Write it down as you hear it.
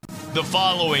The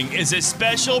following is a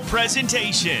special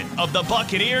presentation of the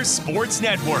Buccaneers Sports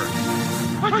Network.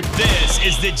 This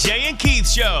is the Jay and Keith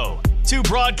Show. Two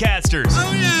broadcasters.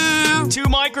 Oh, yeah. Two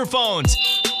microphones.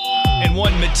 And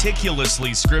one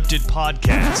meticulously scripted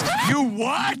podcast. You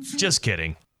what? Just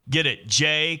kidding. Get it,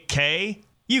 J.K.?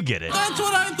 You get it. That's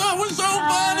what I thought was so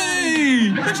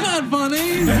funny. It's not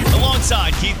funny.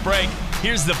 Alongside Keith Brake,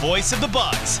 here's the voice of the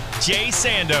Bucs, Jay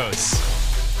Sandos.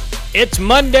 It's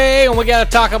Monday, and we got to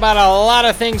talk about a lot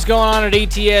of things going on at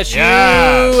ETSU,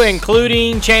 yes,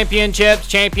 including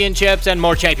championships, and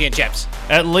more championships.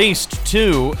 At least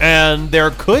two, and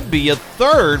there could be a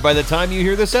third by the time you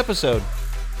hear this episode.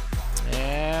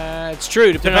 Yeah, it's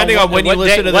true. Depending on when you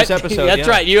listen to this episode. That's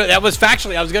right. That was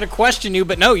factually. I was going to question you,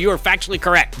 but no, you are factually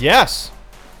correct. Yes.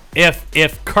 If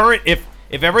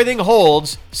everything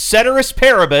holds, ceteris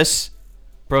paribus,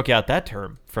 broke out that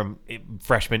term from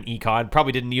freshman econ,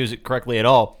 probably didn't use it correctly at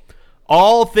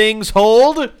all things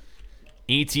hold,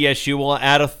 ETSU will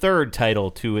add a third title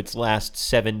to its last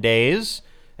 7 days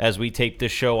as we tape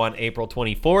this show on April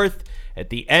 24th at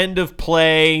the end of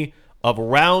play of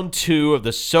round 2 of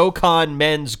the SoCon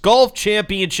Men's Golf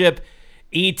Championship.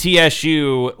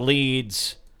 ETSU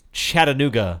leads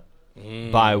Chattanooga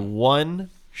by one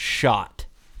shot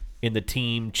in the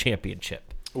team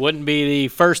championship. Wouldn't be the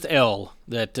first L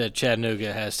that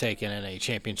Chattanooga has taken in a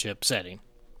championship setting.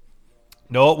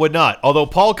 No, it would not. Although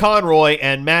Paul Conroy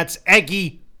and Matt's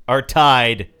Eggy are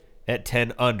tied at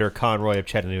 10 under. Conroy of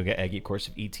Chattanooga, Eggy, of course,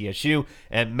 of ETSU.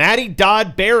 And Matty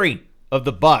Dodd-Berry of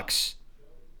the Bucs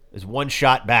is one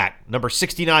shot back. Number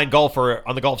 69 golfer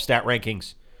on the golf stat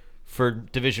rankings for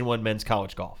Division I men's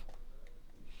college golf.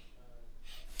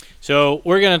 So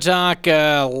we're going to talk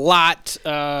a lot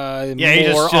more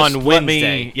on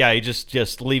Wednesday. You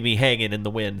just leave me hanging in the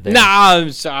wind there. No,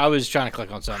 I was trying to click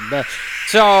on something. But,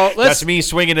 that's me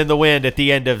swinging in the wind at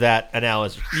the end of that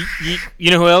analysis.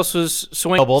 You know who else was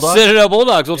swinging? Bulldogs? Citadel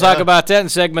Bulldogs. We'll talk about that in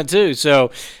segment 2.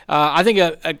 So I think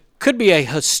it could be a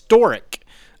historic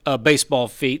baseball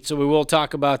feat, so we will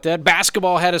talk about that.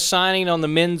 Basketball had a signing on the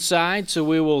men's side, so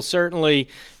we will certainly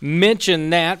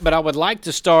mention that. But I would like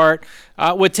to start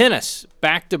with tennis.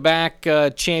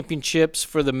 Back-to-back championships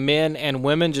for the men and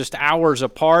women, just hours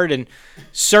apart. And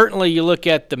certainly you look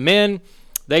at the men,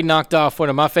 they knocked off one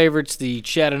of my favorites, the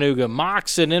Chattanooga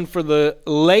Mocs. And then for the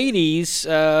ladies,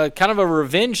 kind of a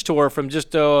revenge tour from just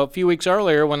a few weeks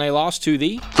earlier when they lost to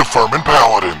the Furman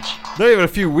Paladins. Not even a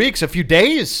few weeks, a few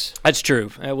days. That's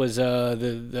true. It was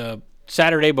the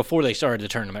Saturday before they started the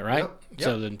tournament, right?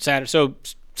 Yep. So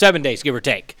 7 days, give or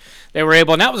take. They were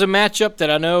able, and that was a matchup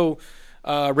that I know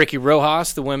Ricky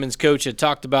Rojas, the women's coach, had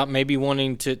talked about maybe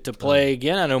wanting to play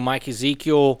again. I know Mike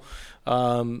Ezekiel,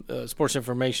 sports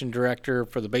information director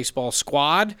for the baseball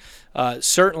squad,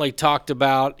 certainly talked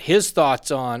about his thoughts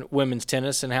on women's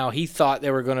tennis and how he thought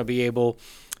they were going to be able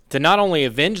to not only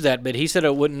avenge that, but he said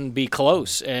it wouldn't be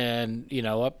close. And,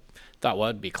 I thought, well,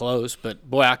 it'd be close. But,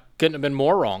 boy, I couldn't have been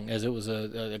more wrong, as it was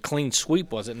a clean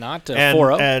sweep, was it not?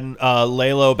 4-0. And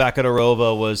Lalo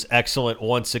Bakanarova was excellent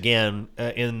once again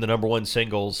in the number one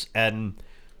singles. And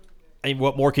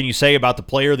what more can you say about the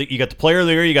player? You got the player of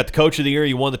the year, you got the coach of the year,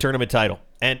 you won the tournament title.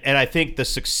 And I think the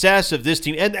success of this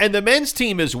team, and the men's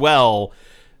team as well,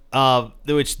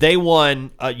 which they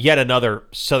won yet another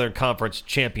Southern Conference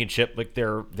championship, like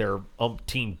their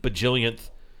umpteen bajillionth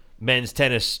men's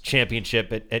tennis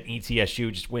championship at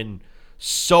ETSU.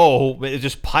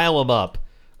 Just pile them up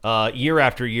year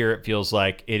after year. It feels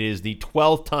like it is the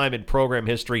 12th time in program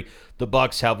history the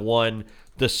Bucs have won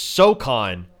the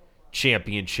SoCon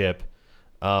championship.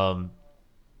 And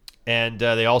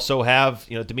they also have,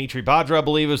 Dimitri Badra, I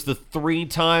believe, is the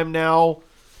 3-time now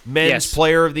men's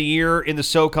player of the year in the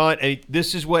SoCon.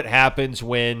 This is what happens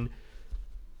when,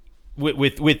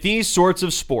 with these sorts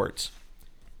of sports,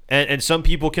 and some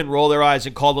people can roll their eyes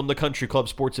and call them the country club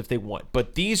sports if they want,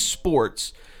 but these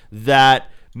sports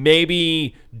that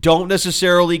maybe don't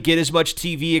necessarily get as much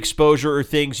TV exposure or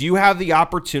things, you have the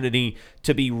opportunity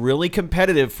to be really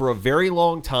competitive for a very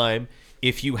long time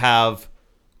if you have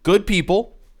good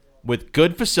people with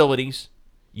good facilities.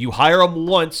 You hire them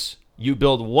once, you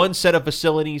build one set of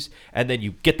facilities, and then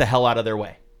you get the hell out of their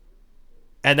way.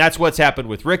 And that's what's happened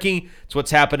with Ricky. It's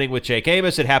what's happening with Jake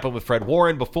Amos. It happened with Fred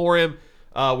Warren before him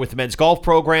with the men's golf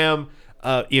program.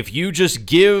 If you just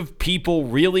give people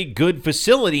really good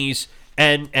facilities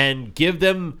and give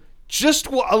them just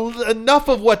enough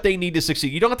of what they need to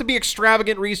succeed. You don't have to be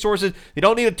extravagant resources. You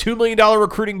don't need a $2 million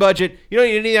recruiting budget. You don't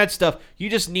need any of that stuff.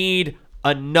 You just need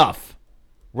enough,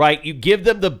 right? You give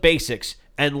them the basics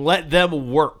and let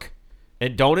them work.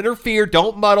 And don't interfere,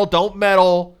 don't muddle, don't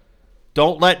meddle.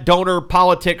 Don't let donor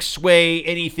politics sway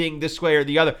anything this way or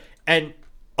the other. And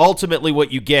ultimately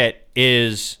what you get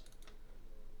is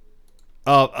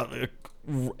a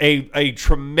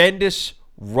tremendous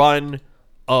run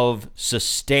of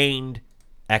sustained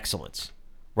excellence,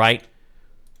 right?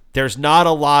 There's not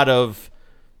a lot of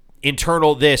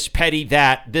internal this, petty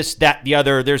that, this, that, the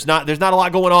other. There's not a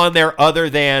lot going on there other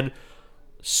than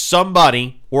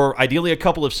somebody, or ideally a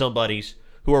couple of somebodies,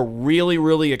 who are really,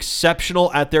 really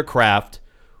exceptional at their craft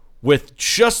with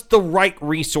just the right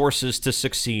resources to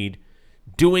succeed,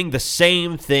 doing the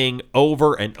same thing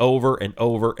over and over and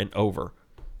over and over.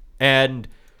 And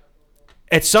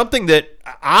it's something that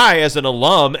I, as an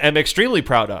alum, am extremely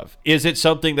proud of. Is it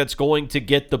something that's going to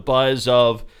get the buzz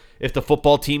of if the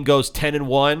football team goes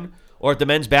 10-1 or if the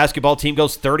men's basketball team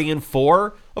goes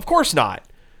 30-4? Of course not.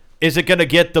 Is it going to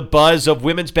get the buzz of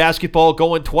women's basketball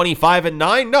going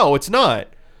 25-9? No, it's not.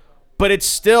 But it's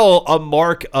still a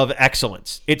mark of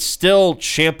excellence. It's still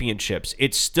championships.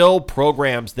 It's still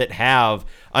programs that have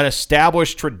an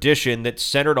established tradition that's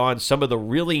centered on some of the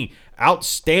really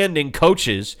outstanding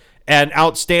coaches and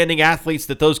outstanding athletes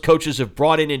that those coaches have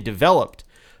brought in and developed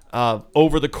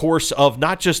over the course of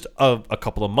not just a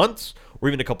couple of months or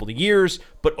even a couple of years,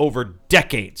 but over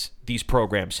decades. These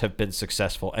programs have been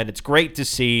successful, and it's great to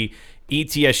see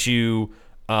ETSU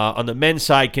on the men's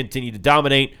side continue to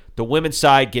dominate. The women's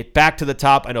side get back to the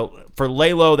top. I know for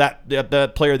Lalo,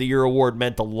 that Player of the Year award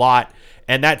meant a lot,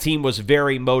 and that team was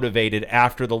very motivated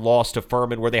after the loss to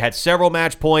Furman, where they had several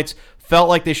match points, felt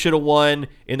like they should have won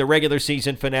in the regular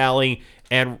season finale,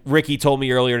 and Ricky told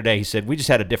me earlier today, he said, we just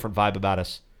had a different vibe about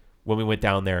us when we went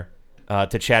down there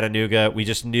to Chattanooga. We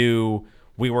just knew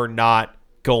we were not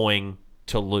going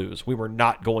to lose. We were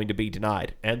not going to be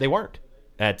denied, and they weren't.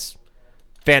 That's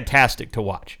fantastic to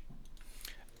watch.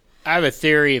 I have a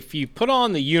theory. If you put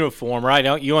on the uniform, right,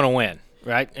 you want to win,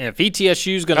 right? And if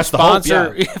ETSU is going to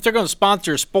sponsor, if they're going to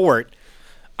sponsor a sport,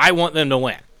 I want them to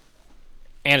win.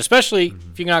 And especially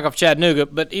if you can knock off Chattanooga,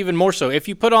 but even more so if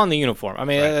you put on the uniform. I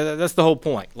mean, that's the whole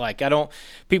point. Like,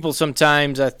 people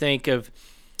sometimes I think have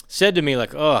said to me,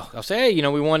 like, oh, I'll say, hey,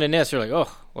 we won in this. They're like,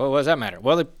 oh, well, what does that matter?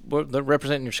 Well, they're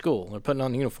representing your school. They're putting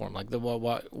on the uniform. Like,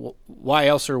 why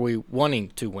else are we wanting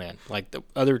to win? Like, the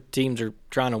other teams are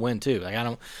trying to win too. Like,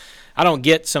 I don't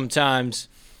get sometimes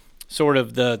sort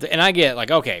of and I get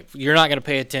like, okay, you're not going to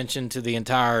pay attention to the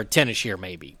entire tennis year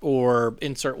maybe, or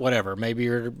insert whatever. Maybe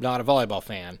you're not a volleyball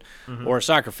fan or a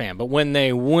soccer fan. But when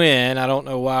they win, I don't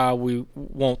know why we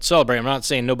won't celebrate. I'm not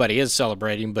saying nobody is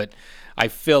celebrating, but I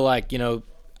feel like,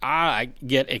 I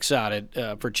get excited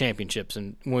for championships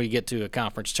and when you get to a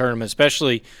conference tournament,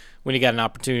 especially when you got an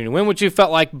opportunity to win, which you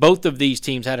felt like both of these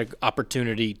teams had an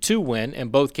opportunity to win,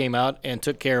 and both came out and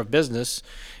took care of business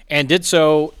and did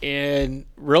so in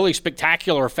really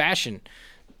spectacular fashion.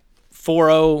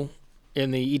 4-0 in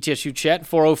the ETSU Chet,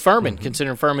 4-0 Furman,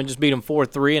 considering Furman just beat them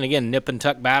 4-3, and again, nip and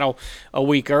tuck battle a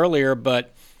week earlier.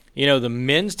 But, the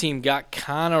men's team got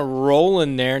kind of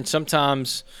rolling there, and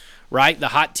sometimes – right, the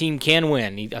hot team can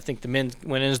win. I think the men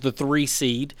went in as the 3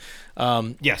 seed.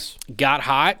 Yes. Got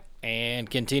hot and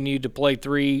continued to play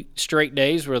 3 straight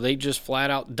days where they just flat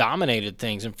out dominated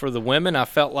things. And for the women, I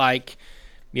felt like,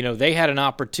 they had an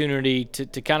opportunity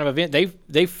to kind of event.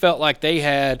 They felt like they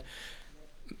had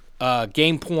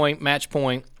game point, match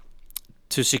point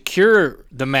to secure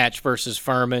the match versus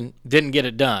Furman. Didn't get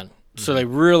it done. So they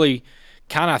really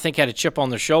kind of, I think, had a chip on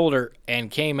their shoulder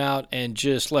and came out and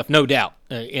just left no doubt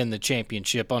in the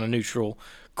championship on a neutral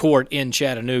court in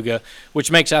Chattanooga,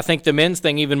 which makes, I think, the men's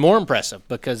thing even more impressive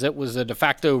because it was a de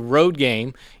facto road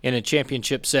game in a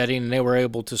championship setting, and they were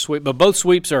able to sweep. But both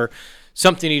sweeps are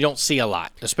something you don't see a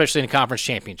lot, especially in a conference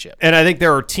championship. And I think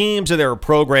there are teams and there are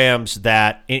programs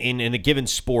that in a given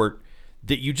sport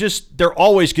that they're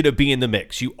always going to be in the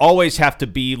mix. You always have to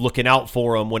be looking out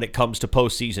for them when it comes to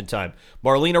postseason time.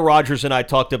 Marlena Rogers and I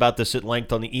talked about this at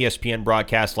length on the ESPN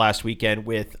broadcast last weekend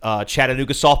with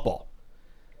Chattanooga softball.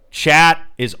 Chat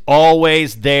is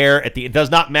always there. It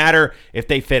does not matter if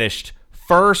they finished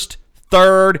first,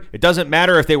 third. It doesn't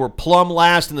matter if they were plumb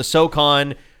last in the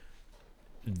SoCon.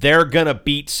 They're going to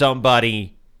beat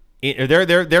somebody. They're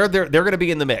going to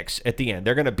be in the mix at the end.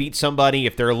 They're going to beat somebody.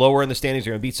 If they're lower in the standings,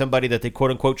 they're going to beat somebody that they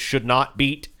quote unquote should not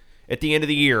beat at the end of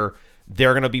the year.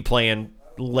 They're going to be playing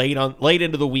late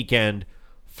into the weekend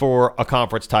for a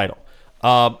conference title.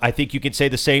 I think you can say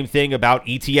the same thing about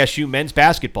ETSU men's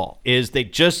basketball. Is they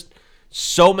just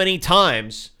so many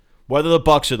times, whether the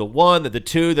Bucks are the 1, they're the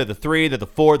 2, they're the 3, they're the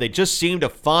 4, they just seem to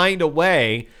find a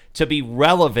way to be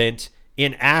relevant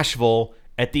in Asheville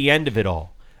at the end of it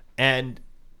all. And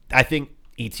I think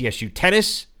ETSU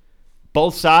tennis,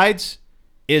 both sides,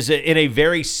 is in a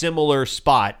very similar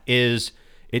spot. Is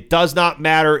it does not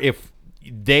matter if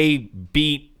they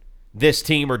beat this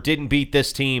team or didn't beat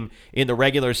this team in the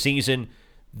regular season.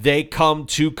 They come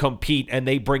to compete, and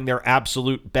they bring their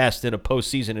absolute best in a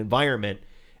postseason environment.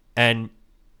 And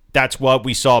that's what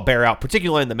we saw bear out,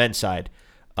 particularly on the men's side,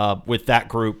 with that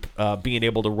group being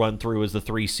able to run through as the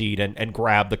 3 seed and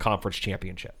grab the conference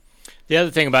championship. The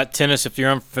other thing about tennis, if you're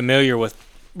unfamiliar with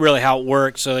really how it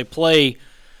works, so they play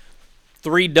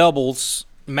 3 doubles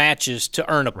matches to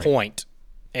earn a point.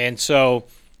 And so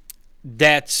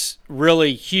that's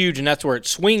really huge, and that's where it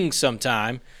swings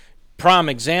sometime. Prime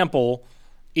example,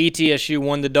 ETSU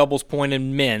won the doubles point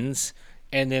in men's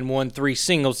and then won 3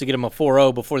 singles to get them a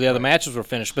 4-0 before the other matches were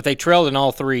finished. But they trailed in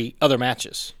all 3 other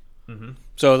matches. Mm-hmm.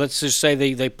 So let's just say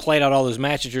they played out all those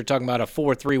matches. You're talking about a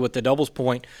 4-3 with the doubles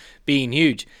point being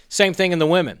huge. Same thing in the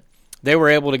women. They were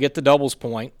able to get the doubles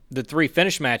point. The 3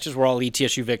 finished matches were all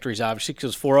ETSU victories, obviously,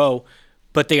 because it was 4-0.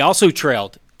 But they also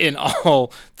trailed in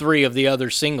all 3 of the other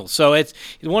singles. So it's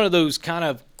one of those kind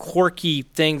of quirky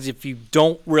things if you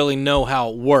don't really know how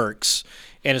it works.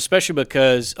 And especially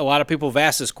because a lot of people have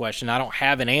asked this question. I don't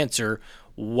have an answer.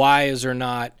 Why is there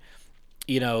not,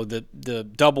 the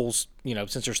doubles,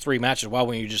 since there's 3 matches, why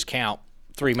wouldn't you just count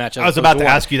 3 matches? I was about to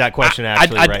ask you that question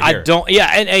actually right here. I don't,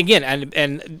 yeah, and again,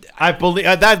 and I believe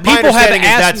that my understanding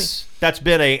is that's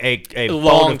been a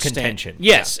long contention.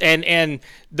 Yes, yeah. and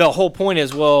the whole point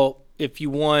is, well, if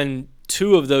you won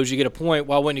 2 of those, you get a point.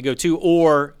 Why wouldn't you go 2?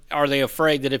 Or are they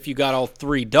afraid that if you got all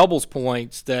 3 doubles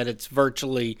points, that it's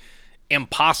virtually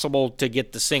impossible to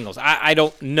get the singles? I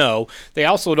don't know. They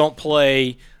also don't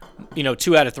play,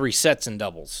 2 out of 3 sets in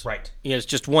doubles. Right. It's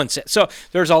just 1 set. So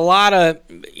there's a lot of,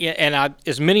 and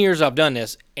as many years I've done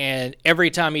this, and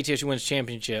every time ETSU wins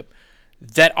championship,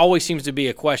 that always seems to be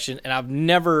a question, and I've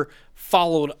never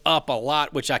followed up a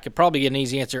lot, which I could probably get an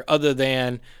easy answer other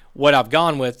than what I've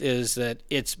gone with is that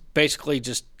it's basically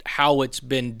just how it's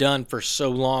been done for so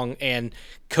long, and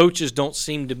coaches don't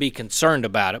seem to be concerned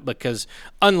about it because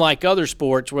unlike other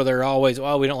sports where they're always,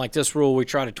 we don't like this rule, we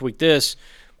try to tweak this,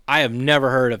 I have never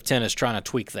heard of tennis trying to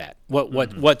tweak that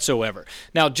whatsoever.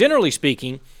 Now, generally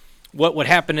speaking, what would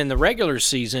happen in the regular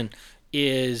season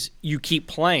is you keep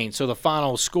playing. So the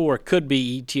final score could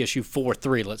be ETSU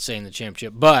 4-3, let's say, in the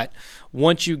championship. But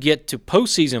once you get to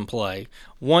postseason play,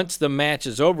 once the match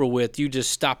is over with, you just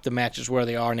stop the matches where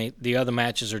they are, and the other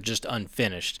matches are just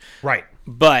unfinished. Right.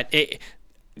 But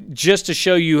just to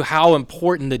show you how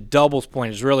important the doubles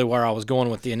point is really where I was going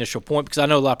with the initial point, because I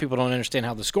know a lot of people don't understand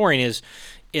how the scoring is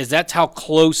that's how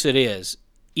close it is.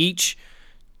 Each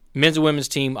men's and women's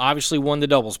team obviously won the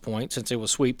doubles point since it was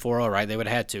sweep 4-0, right? They would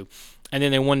have had to. And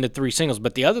then they won the 3 singles.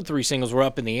 But the other 3 singles were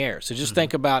up in the air. So just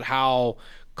think about how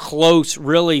close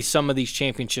really some of these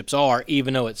championships are,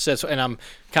 even though it says – and I'm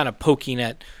kind of poking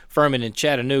at Furman and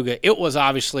Chattanooga. It was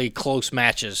obviously close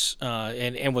matches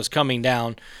and was coming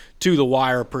down to the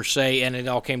wire per se, and it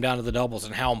all came down to the doubles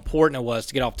and how important it was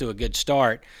to get off to a good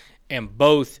start. And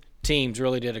both teams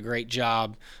really did a great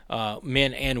job,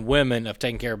 men and women, of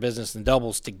taking care of business in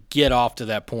doubles to get off to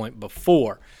that point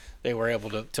before they were able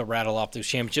to rattle off those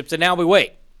championships. And now we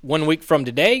wait. 1 week from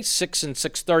today, 6 and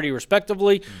 6:30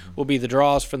 respectively, will be the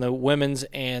draws for the women's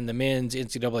and the men's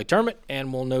NCAA tournament,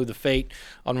 and we'll know the fate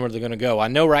on where they're going to go. I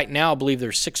know right now I believe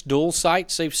there's 6 dual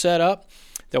sites they've set up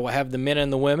that will have the men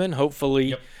and the women.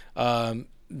 Hopefully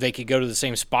they could go to the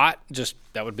same spot. Just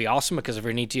that would be awesome, because if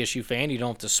you're an ETSU fan, you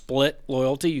don't have to split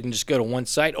loyalty. You can just go to one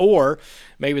site, or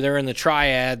maybe they're in the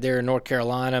triad there in North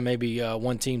Carolina. Maybe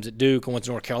one team's at Duke and one's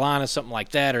North Carolina, something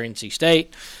like that, or NC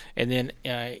State. And then,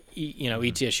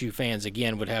 ETSU fans,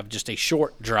 again, would have just a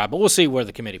short drive. But we'll see where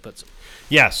the committee puts it.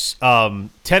 Yes.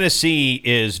 Tennessee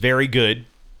is very good.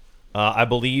 I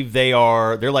believe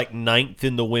they're like 9th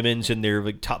in the women's, and they're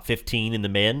like top 15 in the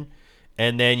men.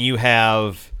 And then you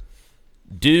have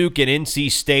Duke and NC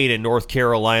State and North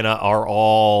Carolina are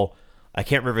all, I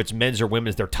can't remember if it's men's or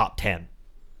women's, they're top 10.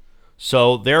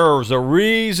 So there's a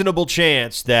reasonable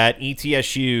chance that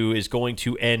ETSU is going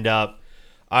to end up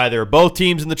either both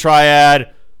teams in the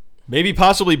triad, maybe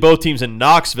possibly both teams in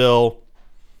Knoxville,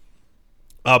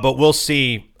 but we'll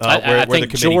see where the committee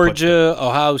puts it. Georgia,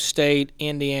 Ohio State,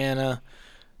 Indiana,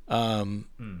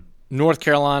 North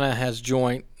Carolina has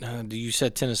joint. You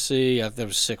said Tennessee. There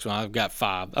was 6. I've got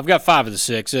 5. I've got 5 of the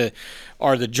 6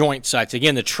 are the joint sites.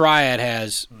 Again, the triad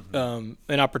has an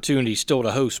opportunity still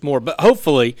to host more. But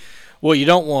hopefully, what you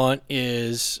don't want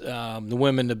is the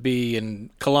women to be in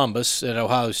Columbus at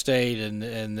Ohio State and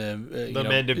the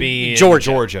men to be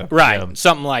Georgia. in Georgia. Right,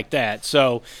 something like that.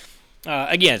 So,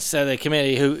 again, so the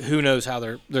committee, who knows how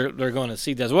they're going to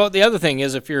see this. Well, the other thing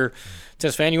is, if you're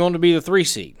Tennis fan, you want to be the 3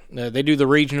 seed. They do the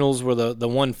regionals where the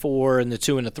 1-4 and the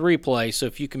 2 and the 3 play. So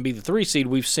if you can be the 3 seed,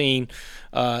 we've seen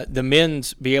the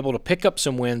men's be able to pick up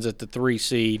some wins at the 3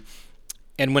 seed.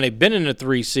 And when they've been in the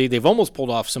 3 seed, they've almost pulled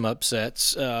off some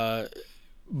upsets.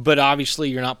 But obviously,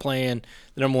 you're not playing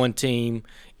the number 1 team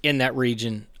in that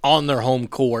region on their home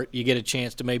court. You get a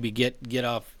chance to maybe get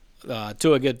off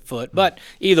to a good foot. But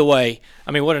either way,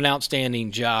 I mean, what an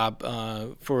outstanding job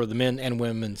for the men and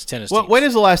women's tennis teams. When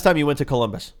is the last time you went to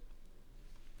Columbus?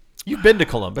 You've been to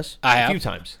Columbus a few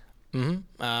times.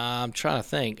 I'm trying to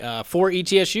think. For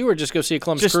ETSU or just go see a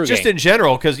Columbus Crew just game? in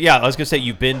general, because I was gonna say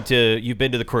you've been to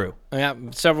the Crew. Yeah,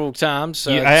 several times.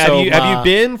 Have you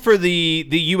been for the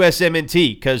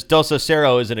USMNT? Because Dos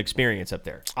Acero is an experience up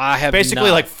there. I have basically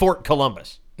not. like Fort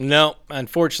Columbus. No,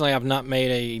 unfortunately, I've not made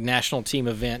a national team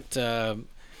event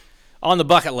on the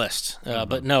bucket list.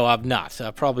 But no, I've not.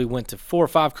 I probably went to 4 or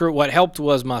 5 Crew. What helped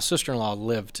was my sister-in-law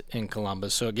lived in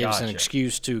Columbus, so it gave us an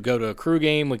excuse to go to a Crew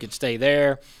game. We could stay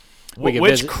there.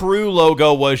 Which Crew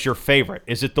logo was your favorite?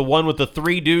 Is it the one with the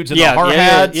 3 dudes in the hard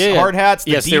hats? Hard hats?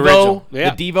 The yes, Devo, the original.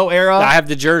 The Devo era? I have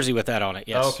the jersey with that on it,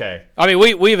 yes. Okay. I mean,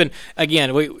 we even,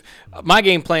 again, my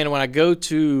game plan, when I go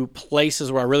to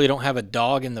places where I really don't have a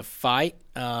dog in the fight,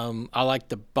 I like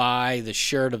to buy the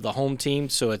shirt of the home team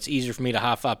so it's easier for me to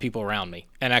high-five people around me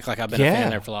and act like I've been a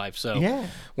fan there for life. So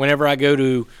whenever I go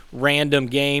to random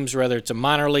games, whether it's a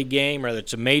minor league game, whether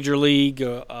it's a major league,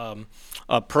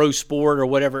 a pro sport or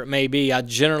whatever it may be, I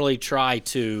generally try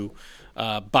to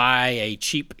buy a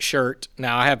cheap shirt.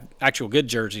 Now, I have actual good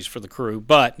jerseys for the Crew,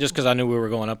 but just because I knew we were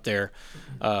going up there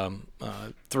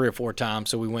 3 or 4 times,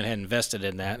 so we went ahead and invested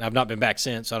in that. And I've not been back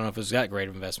since, so I don't know if it was that great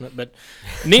of investment. But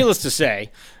needless to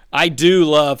say, I do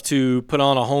love to put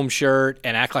on a home shirt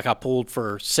and act like I pulled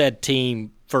for said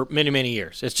team for many, many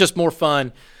years. It's just more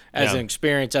fun as an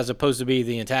experience as opposed to be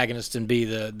the antagonist and be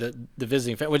the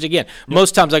visiting fan. Which again,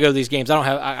 most times I go to these games,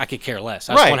 I could care less.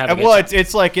 I just want to have a good time.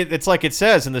 It's like it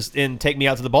says in Take Me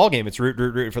Out to the Ball Game. It's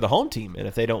root for the home team, and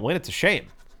if they don't win, it's a shame.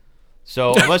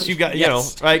 So unless you got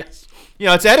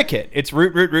it's etiquette. It's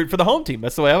root for the home team.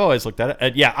 That's the way I've always looked at it.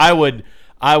 And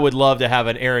I would love to have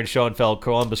an Aaron Schoenfeld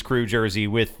Columbus Crew jersey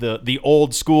with the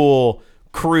old school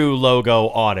Crew logo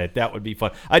on it. That would be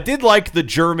fun. I did like the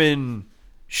German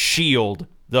shield,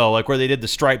 though, like where they did the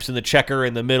stripes and the checker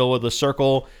in the middle of the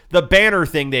circle. The banner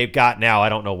thing they've got now, I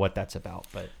don't know what that's about.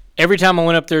 But every time I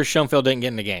went up there, Schoenfeld didn't get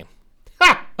in the game.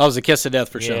 That was a kiss of death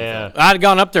for Schoenfeld. I'd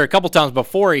gone up there a couple times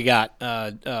before he got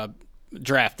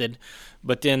drafted,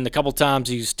 but then the couple times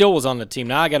he still was on the team.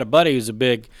 Now I got a buddy who's a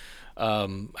big,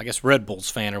 I guess, Red Bulls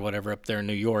fan or whatever up there in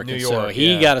New York. So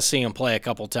he got to see him play a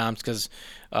couple times because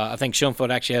I think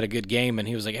Schoenfeld actually had a good game, and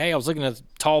he was like, hey, I was looking at a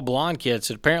tall blonde kid,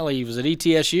 so apparently he was at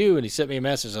ETSU, and he sent me a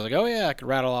message. I was like, oh, yeah, I could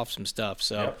rattle off some stuff.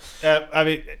 So, I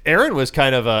mean, Aaron was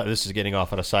kind of this is getting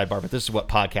off on a sidebar, but this is what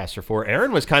podcasts are for.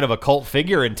 Aaron was kind of a cult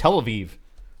figure in Tel Aviv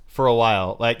for a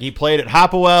while. Like, he played at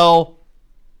Hapoel,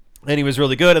 and he was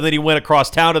really good, and then he went across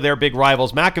town to their big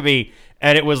rivals, Maccabi,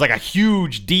 and it was like a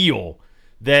huge deal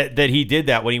that he did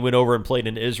that when he went over and played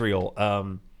in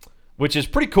Israel, which is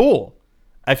pretty cool.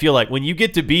 I feel like when you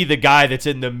get to be the guy that's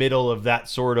in the middle of that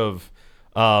sort of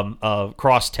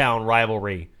cross-town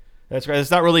rivalry,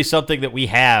 that's not really something that we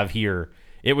have here.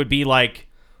 It would be like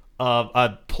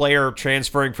a player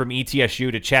transferring from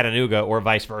ETSU to Chattanooga or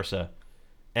vice versa.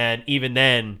 And even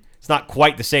then, it's not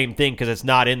quite the same thing because it's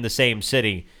not in the same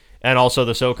city. And also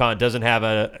the SoCon doesn't have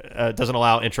doesn't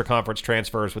allow intra-conference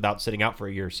transfers without sitting out for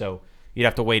a year, so you'd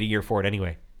have to wait a year for it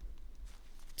anyway.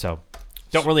 So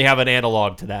don't really have an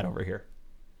analog to that over here.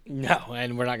 No,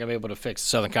 and we're not going to be able to fix the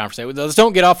Southern Conference. Let's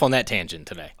don't get off on that tangent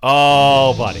today.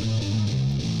 Oh, buddy.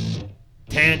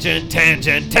 Tangent.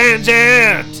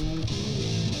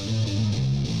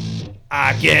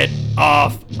 I get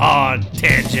off on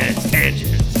tangents.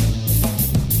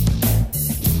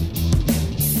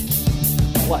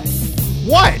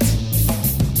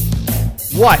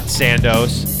 What,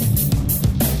 Sandos?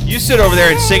 You sit over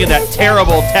there and sing in that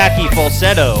terrible, tacky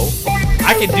falsetto.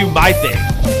 I can do my thing.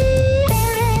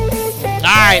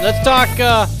 All right, let's talk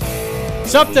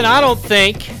something I don't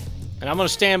think, and I'm going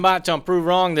to stand by it until I'm proved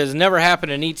wrong, that has never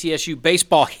happened in ETSU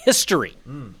baseball history.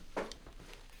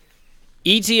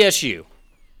 ETSU,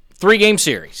 3-game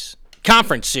series,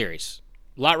 conference series.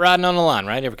 A lot riding on the line,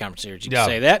 right? Every conference series, you can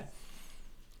say that.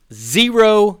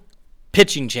 0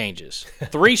 pitching changes.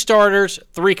 3 starters,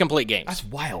 3 complete games. That's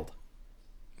wild.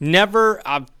 Never.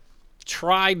 I've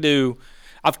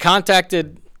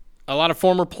contacted a lot of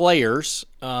former players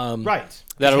that are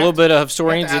a little bit of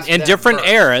historians in different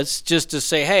eras just to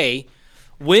say, hey,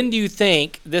 when do you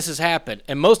think this has happened?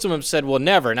 And most of them said, well,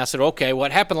 never. And I said, okay,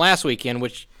 what happened last weekend,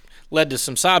 which led to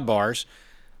some sidebars.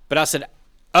 But I said,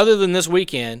 other than this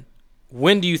weekend,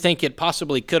 when do you think it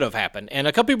possibly could have happened? And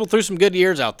a couple people threw some good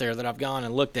years out there that I've gone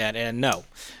and looked at, and no,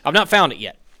 I've not found it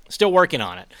yet. Still working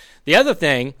on it. The other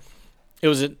thing, it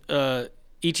was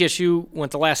ETSU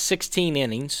went the last 16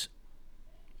 innings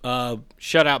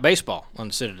shutout baseball on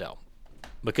the Citadel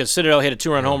because Citadel hit a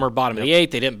 2-run homer bottom of the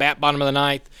 8th. They didn't bat bottom of the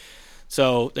 9th.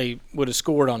 So they would have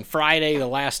scored on Friday the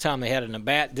last time they had an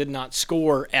at-bat, did not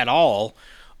score at all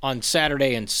on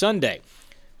Saturday and Sunday.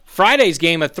 Friday's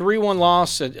game, a 3-1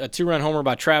 loss, a 2-run homer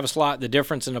by Travis Lott, the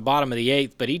difference in the bottom of the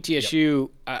 8th. But ETSU,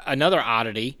 another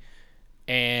oddity,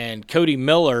 and Cody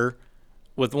Miller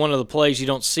with one of the plays you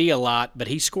don't see a lot, but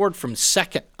he scored from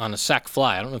second on a sac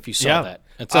fly. I don't know if you saw that.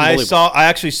 That's unbelievable. I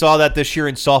actually saw that this year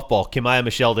in softball. Kimaya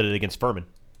Michelle did it against Furman.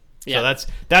 Yeah. So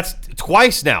that's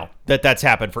twice now that's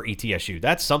happened for ETSU.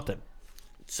 That's something.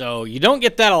 So you don't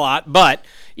get that a lot, but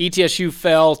ETSU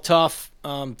fell tough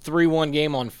 3-1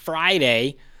 game on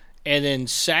Friday. And then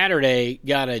Saturday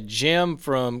got a gem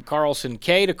from Carlson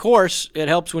Cade. Of course, it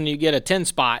helps when you get a 10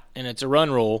 spot and it's a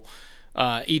run rule.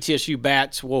 ETSU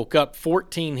bats woke up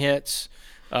 14 hits,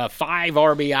 5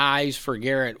 RBIs for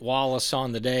Garrett Wallace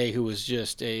on the day, who was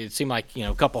just, it seemed like,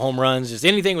 a couple home runs. If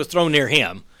anything was thrown near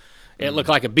him, it looked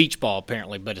like a beach ball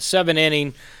apparently. But a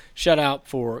 7-inning shutout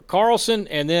for Carlson,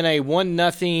 and then a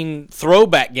 1-0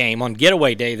 throwback game on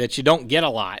getaway day that you don't get a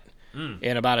lot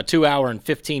in about a 2 hour and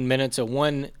 15 minutes, a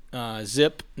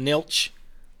 1-zip nilch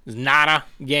nada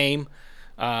game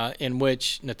in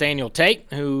which Nathaniel Tate,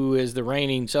 who is the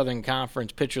reigning Southern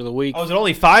Conference Pitcher of the Week. Oh, was it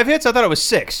only 5 hits? I thought it was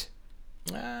 6.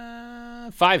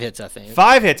 5 hits, I think.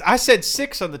 5 hits. I said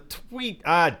 6 on the tweet.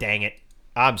 Dang it.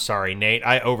 I'm sorry, Nate.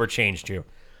 I overchanged you.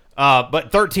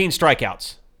 But 13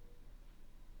 strikeouts.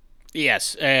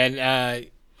 Yes, and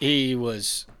he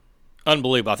was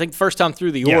unbelievable. I think the first time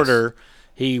through the order,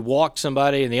 he walked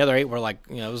somebody, and the other 8 were like,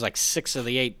 it was like 6 of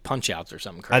the 8 punch outs or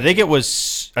something crazy. I think it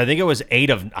was 8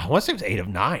 of. I want to say it was 8 of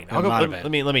 9.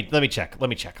 Let me check. Let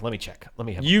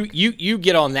me have you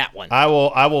get on that one. I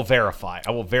will verify.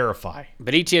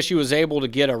 But ETSU was able to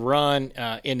get a run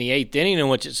in the 8th inning, in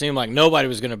which it seemed like nobody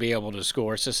was going to be able to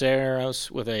score.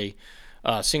 Ciceros with a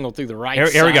single through the right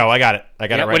side. Here we go. I got it right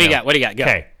now. What do you got? Go.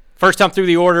 Okay. First time through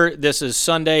the order. This is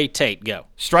Sunday. Tate, go.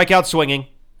 Strikeout swinging.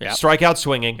 Yep. Strikeout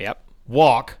swinging. Yep.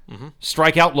 Walk.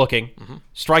 Strikeout looking.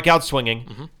 Strikeout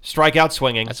swinging. Strikeout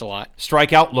swinging. That's a lot.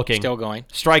 Strikeout looking. Still going.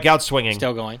 Strikeout swinging.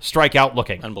 Still going. Strikeout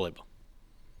looking. Unbelievable.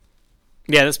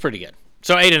 Yeah, that's pretty good.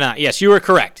 So 8 of 9. Yes, you were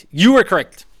correct. 8 of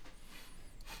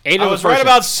I was the right first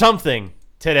about something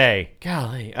today.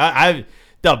 Golly,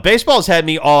 baseball's had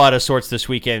me all out of sorts this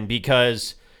weekend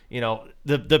because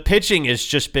the pitching has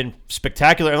just been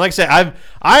spectacular. And like I said,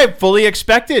 I fully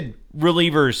expected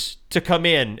relievers to come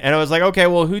in, and I was like, okay,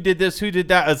 well, who did this? Who did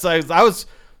that? It's like, I was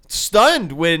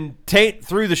stunned when Tate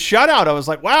threw the shutout. I was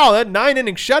like, wow, that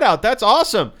 9-inning shutout, that's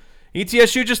awesome.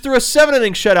 ETSU just threw a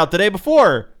 7-inning shutout the day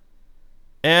before,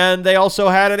 and they also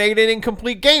had an 8-inning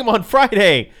complete game on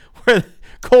Friday where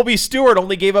Colby Stewart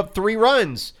only gave up 3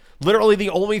 runs. Literally the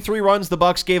only 3 runs the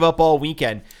Bucks gave up all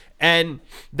weekend. And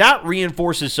that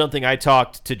reinforces something I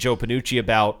talked to Joe Panucci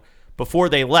about before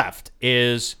they left,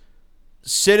 is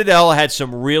Citadel had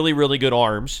some really, really good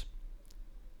arms,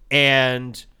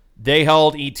 and they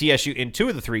held ETSU in 2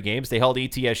 of the 3 games. They held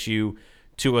ETSU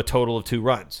to a total of 2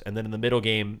 runs. And then in the middle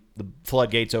game, the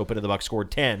floodgates opened and the Bucks scored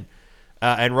 10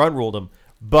 and run ruled them.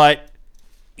 But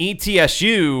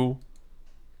ETSU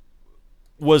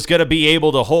was going to be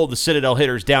able to hold the Citadel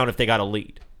hitters down if they got a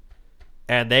lead.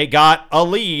 And they got a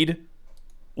lead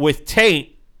with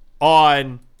Tate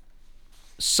on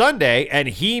Sunday, and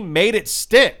he made it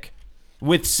stick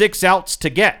with 6 outs to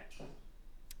get.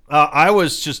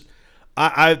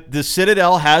 The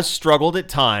Citadel has struggled at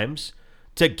times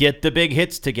to get the big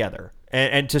hits together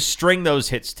and to string those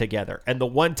hits together. And the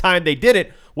one time they did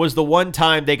it was the one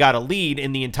time they got a lead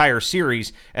in the entire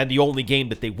series and the only game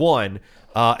that they won.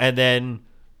 And then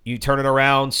you turn it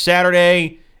around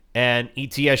Saturday, and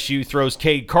ETSU throws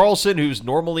Cade Carlson, who's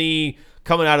normally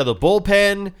coming out of the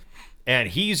bullpen, and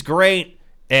he's great.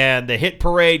 And the hit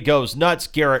parade goes nuts.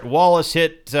 Garrett Wallace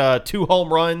hit 2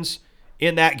 home runs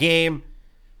in that game.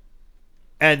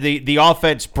 And the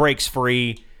offense breaks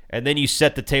free. And then you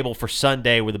set the table for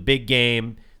Sunday with a big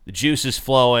game. The juice is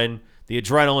flowing. The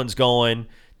adrenaline's going.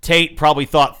 Tate probably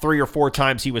thought 3 or 4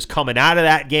 times he was coming out of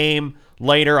that game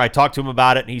later. I talked to him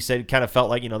about it, and he said it kind of felt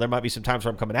like, there might be some times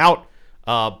where I'm coming out.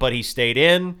 But he stayed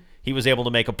in. He was able to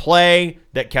make a play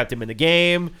that kept him in the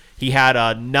game. He had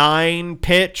a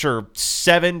 9-pitch or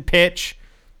 7-pitch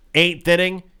 8th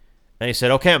inning. And he said,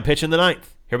 okay, I'm pitching the 9th.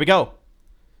 Here we go.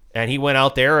 And he went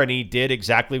out there and he did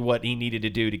exactly what he needed to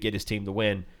do to get his team to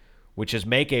win, which is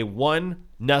make a 1-0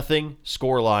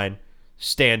 scoreline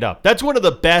stand up. That's one of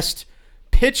the best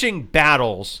pitching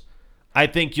battles I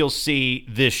think you'll see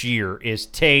this year is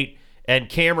Tate and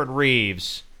Cameron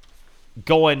Reeves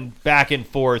going back and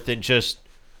forth and just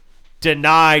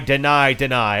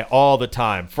deny all the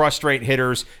time. Frustrate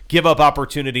hitters, give up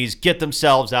opportunities, get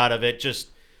themselves out of it. Just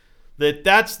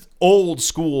that's old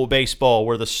school baseball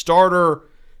where the starter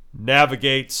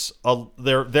navigates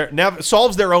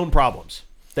solves their own problems.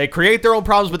 They create their own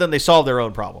problems, but then they solve their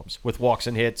own problems with walks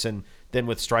and hits and then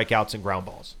with strikeouts and ground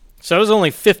balls. So it was only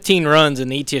 15 runs in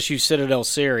the ETSU Citadel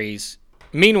series.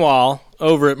 Meanwhile,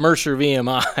 over at Mercer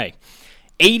VMI,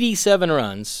 87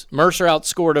 runs. Mercer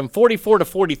outscored them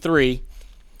 44-43.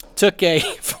 Took a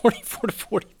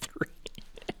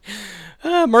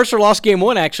 44-43. Mercer lost game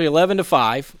one, actually,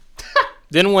 11-5.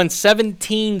 Then won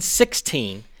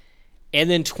 17-16. And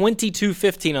then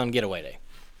 22-15 on getaway day.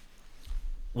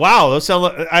 Wow, those sound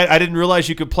like, I didn't realize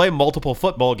you could play multiple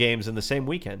football games in the same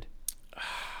weekend.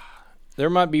 There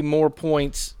might be more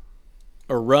points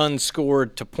or runs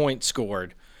scored to points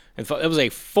scored. It was a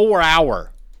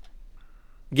 4-hour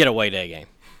getaway day game.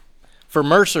 For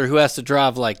Mercer, who has to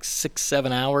drive like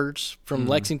 6-7 hours from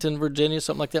Lexington, Virginia,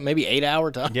 something like that, maybe 8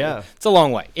 hour time. Yeah. It's a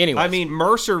long way. Anyway. I mean,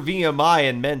 Mercer VMI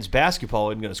and men's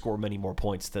basketball isn't going to score many more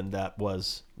points than that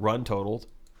was run totaled.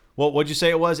 Well, what'd you say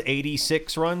it was?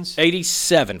 86 runs?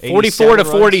 87.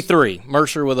 44-43. Runs?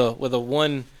 Mercer with a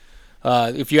one,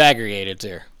 if you aggregate it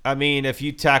there. I mean, if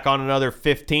you tack on another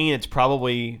 15, it's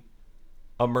probably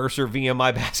a Mercer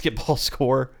VMI basketball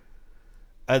score.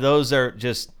 Those are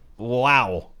just,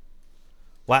 wow.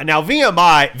 Wow. Now,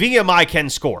 VMI can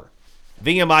score.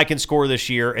 VMI can score this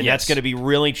year, and that's going to be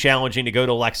really challenging to go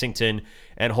to Lexington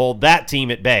and hold that team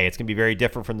at bay. It's going to be very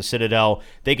different from the Citadel.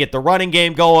 They get the running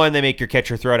game going. They make your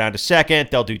catcher throw down to second.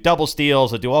 They'll do double steals.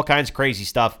 They'll do all kinds of crazy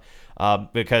stuff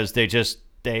because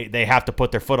they have to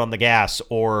put their foot on the gas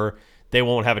or they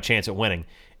won't have a chance at winning.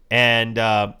 And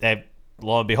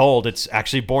lo and behold, it's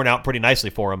actually borne out pretty nicely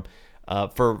for them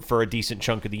for a decent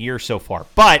chunk of the year so far.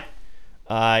 But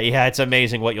yeah, it's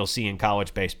amazing what you'll see in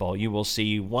college baseball. You will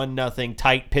see 1-0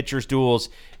 tight pitchers duels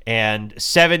and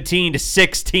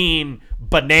 17-16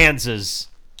 bonanzas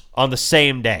on the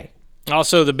same day.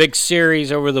 Also, the big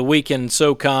series over the weekend,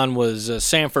 SoCon, was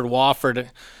Sanford-Wofford.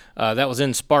 That was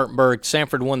in Spartanburg.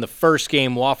 Sanford won the first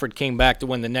game. Wofford came back to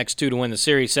win the next two to win the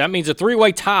series. So that means a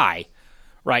three-way tie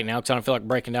right now, because I don't feel like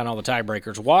breaking down all the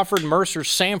tiebreakers. Wofford, Mercer,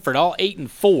 Sanford, all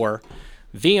 8-4.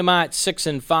 VMI at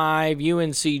 6-5,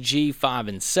 UNCG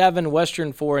 5-7,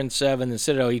 Western 4-7, and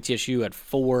Citadel ETSU at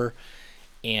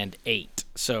 4-8.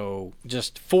 So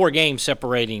just 4 games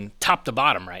separating top to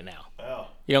bottom right now. Oh.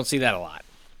 You don't see that a lot.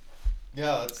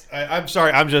 Yeah, I'm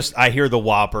sorry. I hear the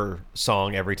Whopper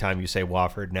song every time you say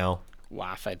Wofford now.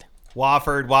 Wofford.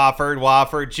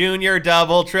 Wofford, junior,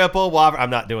 double, triple, Wofford.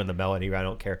 I'm not doing the melody. I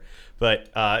don't care. But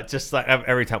just like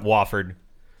every time Wofford.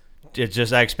 It's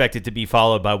just I expect it to be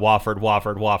followed by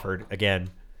Wofford again.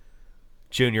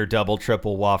 Junior, double,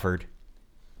 triple, Wofford.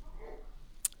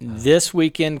 This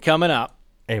weekend coming up.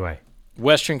 Anyway.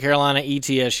 Western Carolina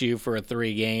ETSU for a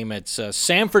 3-game. It's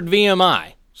Sanford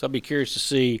VMI. So I'll be curious to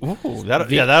see. Ooh, that'll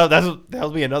be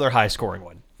another high-scoring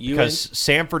one. Because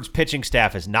Sanford's pitching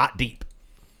staff is not deep.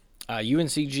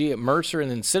 UNCG at Mercer, and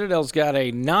then Citadel's got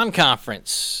a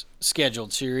non-conference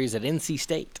scheduled series at NC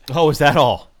State. Oh, is that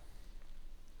all?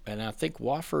 And I think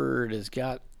Wofford has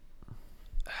got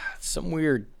some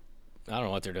weird, I don't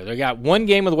know what they're doing. They got one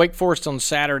game with Wake Forest on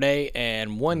Saturday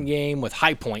and one game with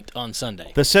High Point on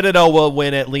Sunday. The Citadel will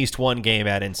win at least one game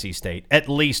at NC State. At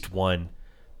least one.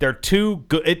 They're too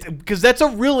good because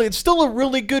it's still a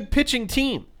really good pitching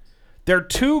team. They're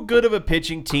too good of a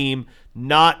pitching team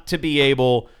not to be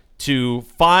able to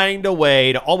find a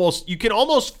way to you can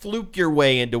almost fluke your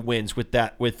way into wins with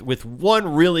that with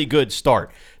one really good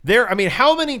start.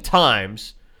 How many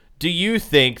times do you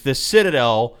think the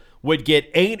Citadel would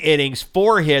get 8 innings,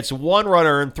 4 hits, 1 run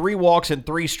earned, 3 walks, and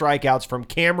 3 strikeouts from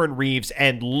Cameron Reeves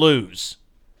and lose?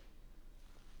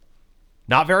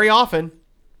 Not very often.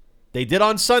 They did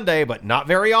on Sunday, but not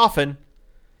very often.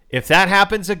 If that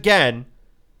happens again,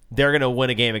 they're going to win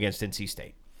a game against NC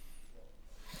State.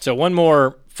 So one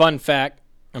more fun fact.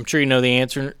 I'm sure you know the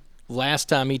answer. Last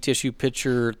time ETSU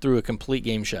pitcher threw a complete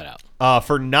game shutout.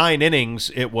 For 9 innings,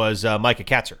 it was Micah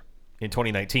Katzer in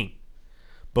 2019.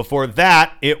 Before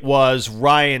that, it was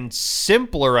Ryan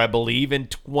Simpler, I believe, in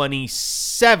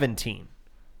 2017.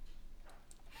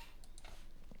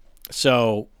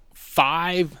 So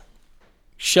 5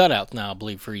 shutouts now, I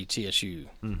believe, for ETSU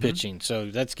pitching.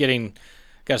 So that's getting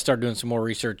got to start doing some more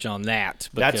research on that.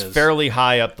 That's fairly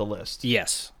high up the list.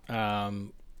 Yes.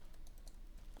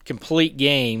 Complete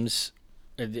games,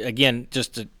 again,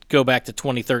 just to go back to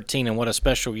 2013 and what a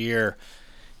special year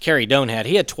Kerry Doan had.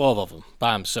 He had 12 of them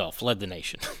by himself, led the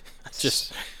nation.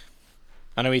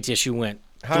 I know ETSU went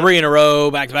 3 in a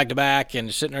row, back to back to back,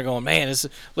 and sitting there going, man,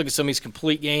 look at some of these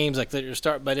complete games like that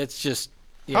start, but it's just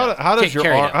how does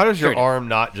your arm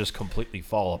not just completely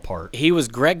fall apart? He was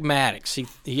Greg Maddox.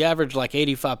 He averaged like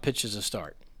 85 pitches a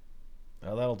start.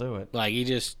 Well, that'll do it. Like he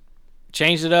just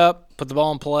changed it up, put the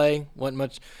ball in play. Wasn't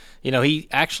much, He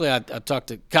actually, I talked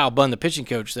to Kyle Bunn, the pitching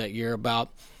coach that year, about,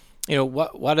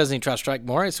 why doesn't he try to strike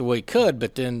more? I said, well, he could,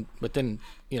 but then,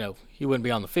 he wouldn't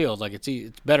be on the field. Like it's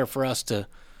better for us to,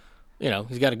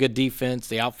 he's got a good defense.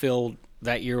 The outfield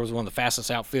that year was one of the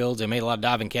fastest outfields. They made a lot of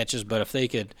diving catches, but if they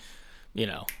could,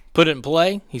 put it in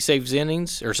play, he saves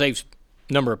innings or saves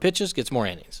number of pitches, gets more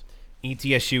innings.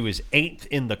 ETSU is 8th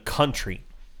in the country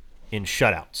in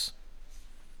shutouts.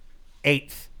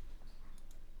 8th.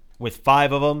 With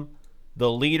 5 of them.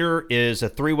 The leader is a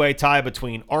 3-way tie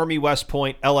between Army, West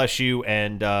Point, LSU,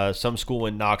 and some school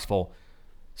in Knoxville.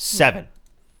 7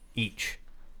 each.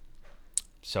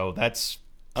 So that's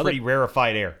pretty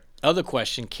rarefied air. Other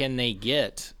question, can they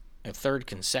get a third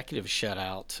consecutive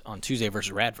shutout on Tuesday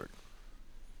versus Radford?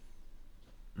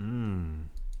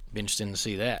 Be interesting to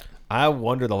see that. I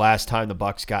wonder the last time the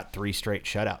Bucks got 3 straight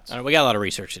shutouts. We got a lot of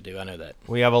research to do. I know that.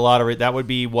 We have a lot of that would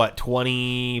be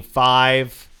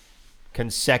 25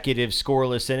 consecutive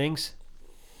scoreless innings.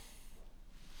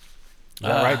 Is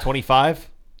that right? 25?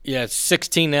 Yeah, it's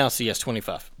 16 now, so yes,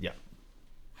 25. Yeah.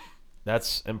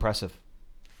 That's impressive.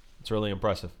 It's really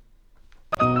impressive.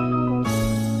 Oh,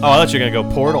 I thought you were going to go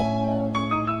portal.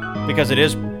 Because it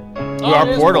is. We are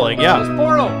portaling, yeah. It's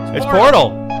portal. It's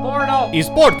portal. Portal. He's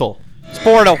portal. It's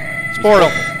portal. It's portal.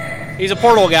 He's a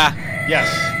portal guy. Yes.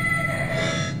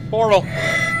 Portal.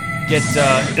 Get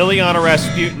Ileana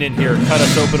Rasputin in here. Cut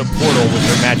us open a portal with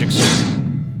her magic sword.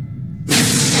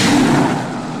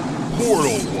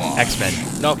 Portal. X-Men.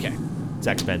 Okay. It's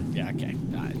X-Men. Yeah. Okay.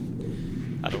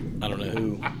 I don't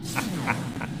know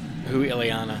who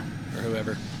Ileana or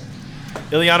whoever.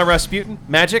 Ileana Rasputin.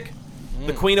 Magic.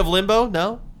 The Queen of Limbo.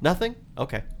 No. Nothing.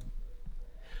 Okay.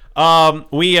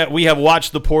 We have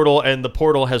watched the portal, and the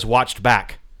portal has watched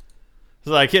back. It's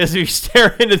like as you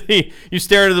stare into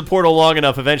the portal long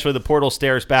enough, eventually the portal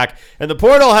stares back, and the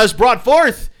portal has brought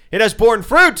forth. It has borne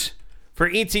fruit for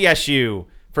ETSU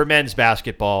for men's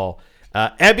basketball.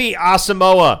 Ebi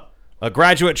Asamoah, a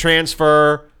graduate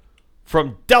transfer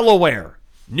from Delaware,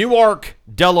 Newark,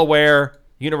 Delaware,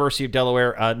 University of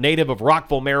Delaware, native of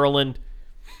Rockville, Maryland,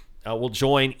 will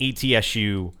join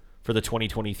ETSU for the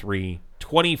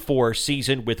 2023-24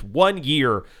 season with 1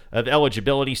 year of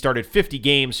eligibility. Started 50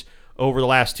 games over the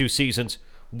last 2 seasons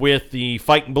with the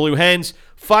Fightin' Blue Hens.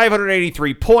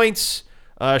 583 points,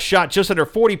 shot just under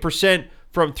 40%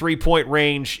 from three-point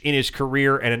range in his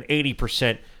career, and an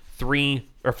 80% free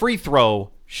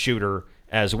throw shooter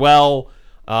as well,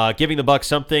 giving the Bucks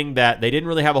something that they didn't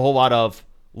really have a whole lot of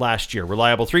last year.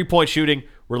 Reliable three-point shooting,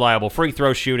 reliable free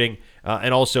throw shooting,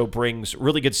 and also brings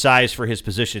really good size for his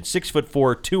position.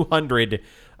 6'4", 200,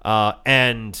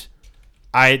 and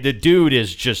the dude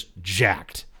is just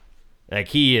jacked. Like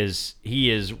he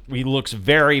looks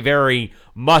very, very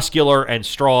muscular and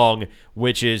strong,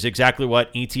 which is exactly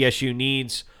what ETSU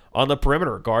needs on the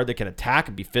perimeter. A guard that can attack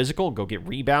and be physical and go get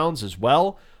rebounds as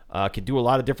well. Can do a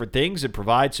lot of different things and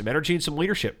provide some energy and some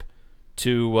leadership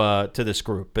to this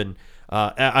group. And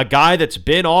a guy that's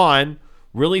been on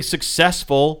really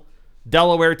successful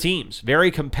Delaware teams,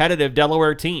 very competitive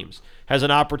Delaware teams, has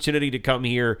an opportunity to come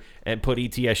here and put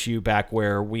ETSU back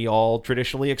where we all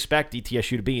traditionally expect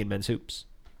ETSU to be in men's hoops.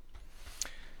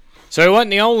 So it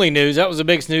wasn't the only news. That was the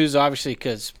biggest news, obviously,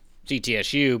 because it's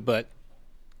ETSU, but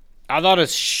I thought a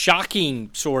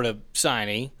shocking sort of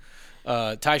signing.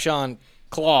 Tyshawn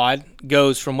Claude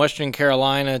goes from Western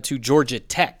Carolina to Georgia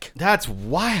Tech. That's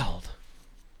wild.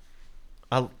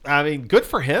 I mean, good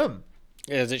for him.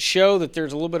 Does it show that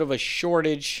there's a little bit of a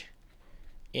shortage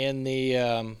in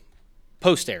the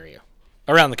post area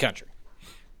around the country?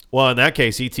 Well, in that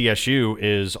case, ETSU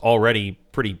is already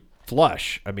pretty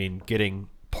flush. I mean, getting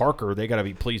Parker, they got to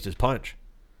be pleased as punch.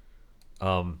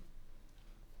 And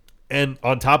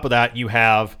on top of that, you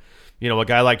have, a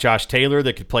guy like Josh Taylor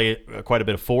that could play quite a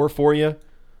bit of 4 for you.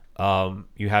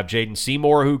 You have Jaden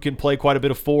Seymour who can play quite a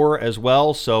bit of 4 as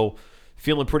well. So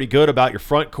feeling pretty good about your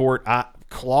front court.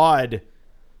 Claude,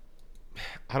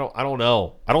 I don't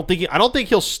know. I don't think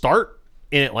he'll start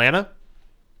in Atlanta.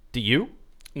 Do you?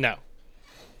 No.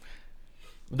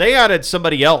 They added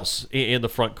somebody else in the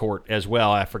front court as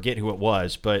well. I forget who it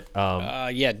was, but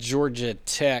Georgia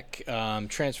Tech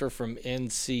transfer from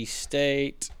NC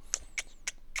State.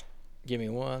 Give me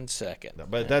 1 second.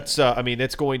 But that's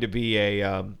it's going to be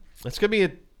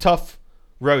a tough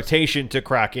rotation to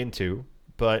crack into.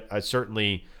 But I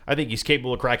think he's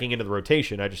capable of cracking into the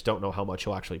rotation. I just don't know how much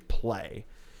he'll actually play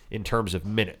in terms of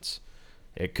minutes.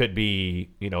 It could be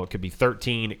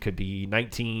 13, it could be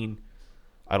 19.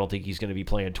 I don't think he's going to be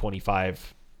playing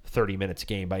 25, 30 minutes a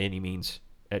game by any means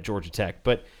at Georgia Tech.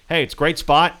 But, hey, it's a great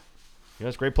spot.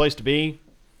 It's a great place to be.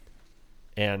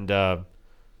 And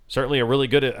certainly a really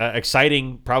good,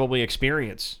 exciting, probably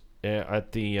experience in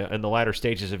the latter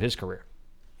stages of his career.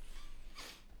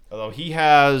 Although he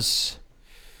has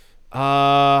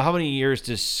how many years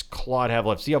does Claude have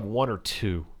left? Does he have 1 or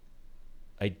 2?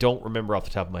 I don't remember off the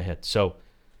top of my head. So,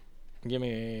 give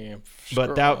me.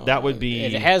 But that would be.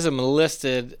 It has him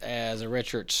listed as a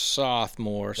redshirt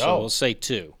sophomore, so we'll say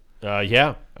 2.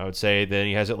 Yeah, I would say then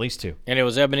he has at least 2. And it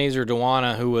was Ebenezer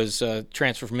Dewana, who was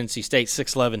transferred from NC State,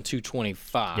 6'11",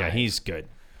 225. Yeah, he's good.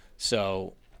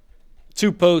 So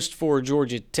 2 posts for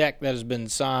Georgia Tech that has been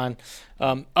signed.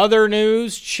 Other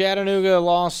news: Chattanooga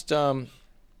lost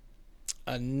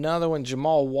another one,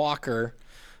 Jamal Walker.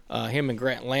 Him and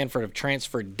Grant Lanford have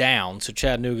transferred down. So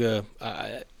Chattanooga,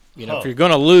 if you're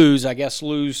going to lose, I guess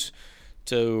lose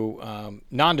to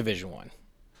non-Division I.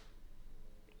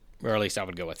 Or at least I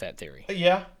would go with that theory.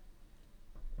 Yeah.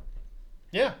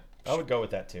 Yeah, I would go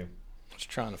with that too. Just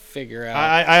trying to figure out.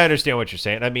 I understand what you're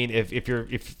saying. I mean,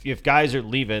 if guys are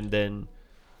leaving, then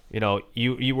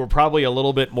you were probably a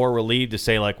little bit more relieved to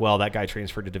say like, well, that guy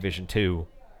transferred to Division II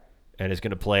and is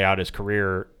going to play out his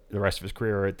career, the rest of his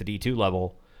career at the D2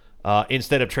 level,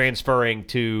 instead of transferring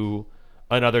to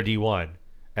another D1.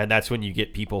 And that's when you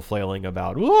get people flailing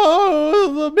about,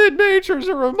 whoa, the mid-majors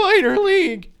are a minor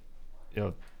league.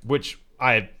 Which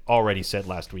I already said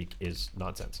last week is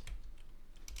nonsense.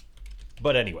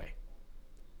 But anyway.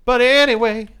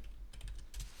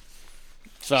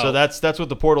 So that's what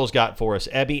the portal's got for us.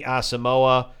 Ebi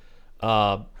Asamoah.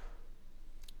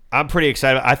 I'm pretty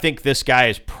excited. I think this guy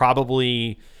is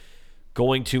probably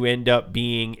going to end up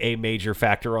being a major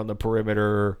factor on the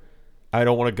perimeter. I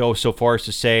don't want to go so far as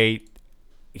to say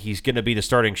he's going to be the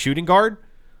starting shooting guard,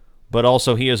 but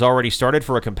also he has already started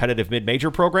for a competitive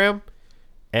mid-major program,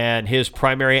 and his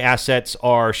primary assets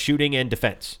are shooting and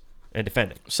defense and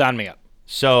defending. Sign me up.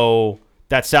 So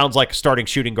that sounds like a starting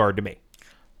shooting guard to me.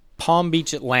 Palm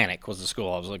Beach Atlantic was the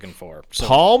school I was looking for. So,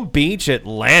 Palm Beach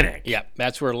Atlantic. Yep,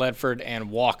 that's where Ledford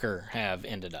and Walker have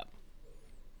ended up.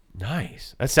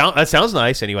 Nice. That sounds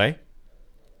nice. Anyway,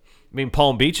 I mean,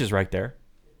 Palm Beach is right there,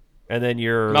 and then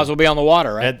you're might as well be on the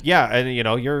water, right? And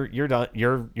you're not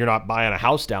not buying a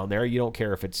house down there. You don't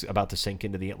care if it's about to sink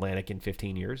into the Atlantic in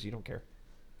 15 years. You don't care.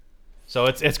 So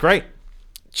it's great.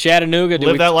 Chattanooga.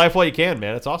 Live that life while you can,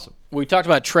 man. It's awesome. We talked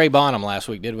about Trey Bonham last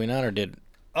week, did we not, or did?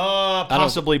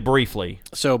 Possibly briefly.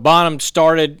 So Bonham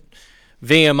started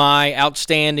VMI,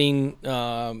 outstanding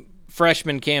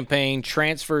freshman campaign,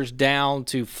 transfers down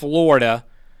to Florida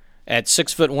at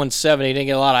 6'170". Didn't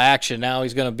get a lot of action. Now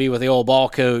he's going to be with the old ball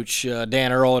coach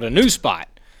Dan Earl at a new spot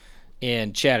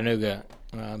in Chattanooga.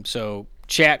 So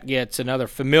Chat gets another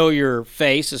familiar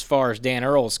face as far as Dan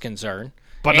Earl is concerned,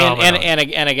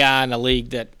 and a guy in the league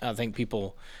that I think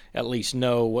people at least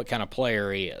know what kind of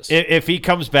player he is. If he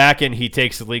comes back and he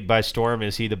takes the league by storm,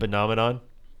 is he the phenomenon?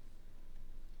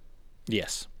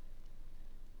 Yes.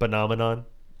 Phenomenon.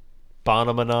 Yeah.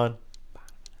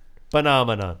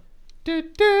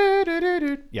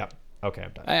 Okay,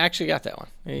 I'm done. I actually got that one.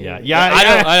 Yeah.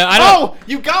 I know. Oh,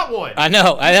 you got one. I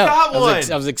know. Got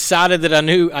one. I was excited that I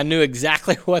knew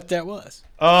exactly what that was.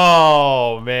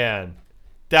 Oh man,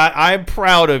 I'm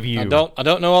proud of you. I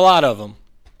don't know a lot of them.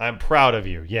 I'm proud of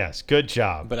you. Yes, good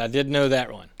job. But I did know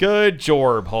that one. Good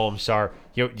job, Holmestar.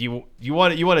 You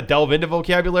want to delve into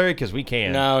vocabulary because we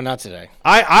can. No, not today.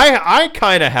 I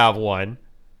kind of have one.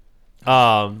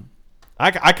 I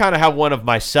kind of have one of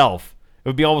myself. It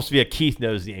would be almost be a Keith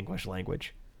knows the English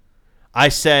language. I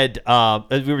said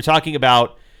we were talking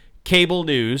about cable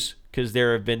news because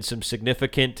there have been some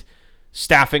significant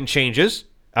staffing changes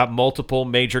at multiple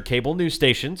major cable news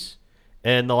stations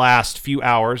in the last few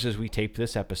hours as we tape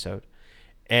this episode.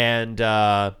 And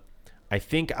I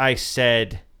think I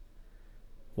said,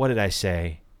 what did I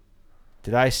say?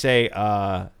 Did I say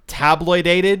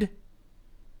tabloidated?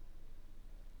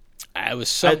 It was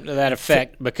something to that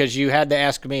effect because you had to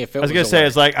ask me if it was. I was gonna say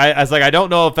I was like I don't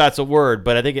know if that's a word,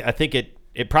 but I think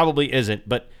it probably isn't.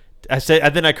 But I said,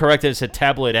 and then I corrected it and said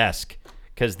tabloid-esque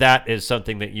because that is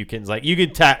something that you can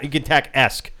tack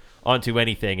esque onto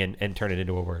anything and turn it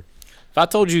into a word. If I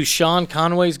told you Sean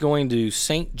Conway's going to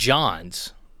St.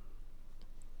 John's,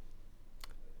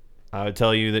 I would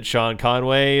tell you that Sean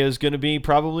Conway is going to be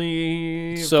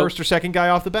probably first or second guy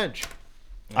off the bench.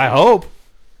 I hope.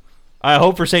 I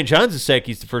hope for St. John's' sake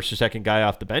he's the first or second guy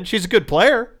off the bench. He's a good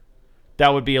player.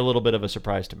 That would be a little bit of a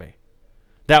surprise to me.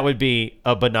 That would be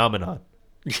a phenomenon.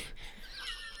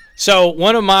 So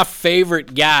one of my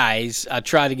favorite guys I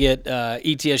tried to get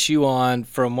ETSU on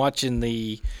from watching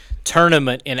the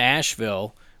tournament in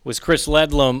Asheville was Chris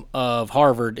Ledlam of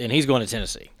Harvard, and he's going to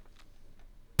Tennessee.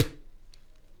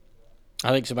 I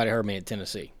think somebody heard me at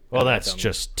Tennessee. Well, that's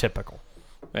just typical.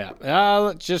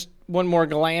 Yeah. Just one more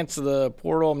glance of the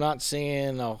portal. I'm not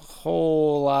seeing a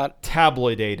whole lot.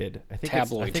 Tabloidated. I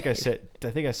think I said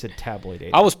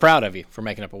tabloidated. I was proud of you for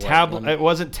making up a word. It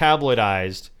wasn't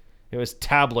tabloidized. It was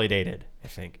tabloidated, I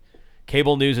think.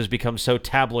 Cable news has become so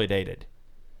tabloidated.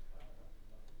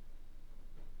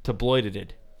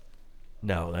 Tabloided.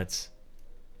 No,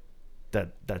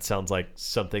 that sounds like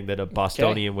something that a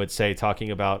Bostonian would say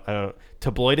talking about, I don't know,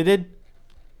 tabloided?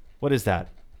 What is that?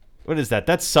 What is that?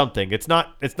 That's something. It's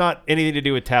not anything to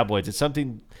do with tabloids. It's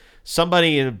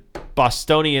somebody in a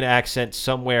Bostonian accent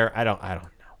somewhere. I don't know.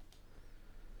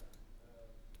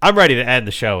 I'm ready to end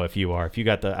the show if you are. If you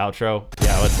got the outro.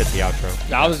 Yeah, let's hit the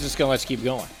outro. I was just going to let you keep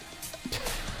going.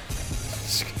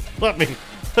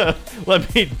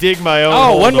 Let me dig my own.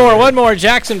 Oh, one more.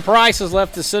 Jackson Price has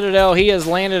left the Citadel. He has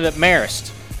landed at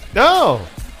Marist. No.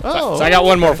 So I got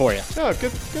one more for you. No,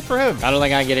 good for him. I don't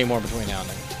think I can get any more between now and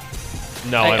then.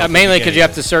 No, I don't mainly because you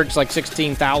have to search like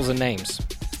 16,000 names.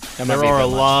 There are a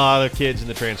lot of kids in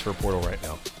the transfer portal right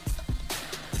now.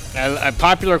 A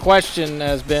popular question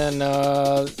has been,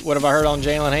 what have I heard on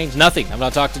Jalen Haynes? Nothing. I've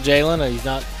not talked to Jalen. He's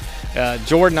not.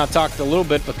 Jordan, I talked a little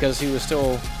bit because he was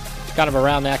still kind of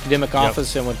around the academic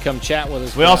office and would come chat with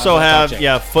us. We also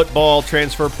have, football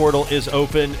transfer portal is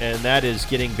open, and that is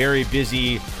getting very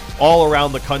busy all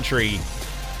around the country,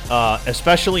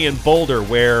 especially in Boulder,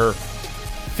 where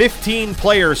 15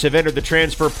 players have entered the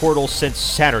transfer portal since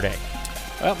Saturday.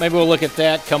 Well, maybe we'll look at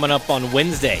that coming up on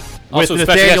Wednesday. With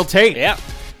Nathaniel Tate. Yeah.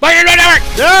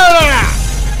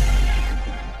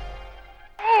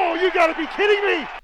 Oh, you got to be kidding me!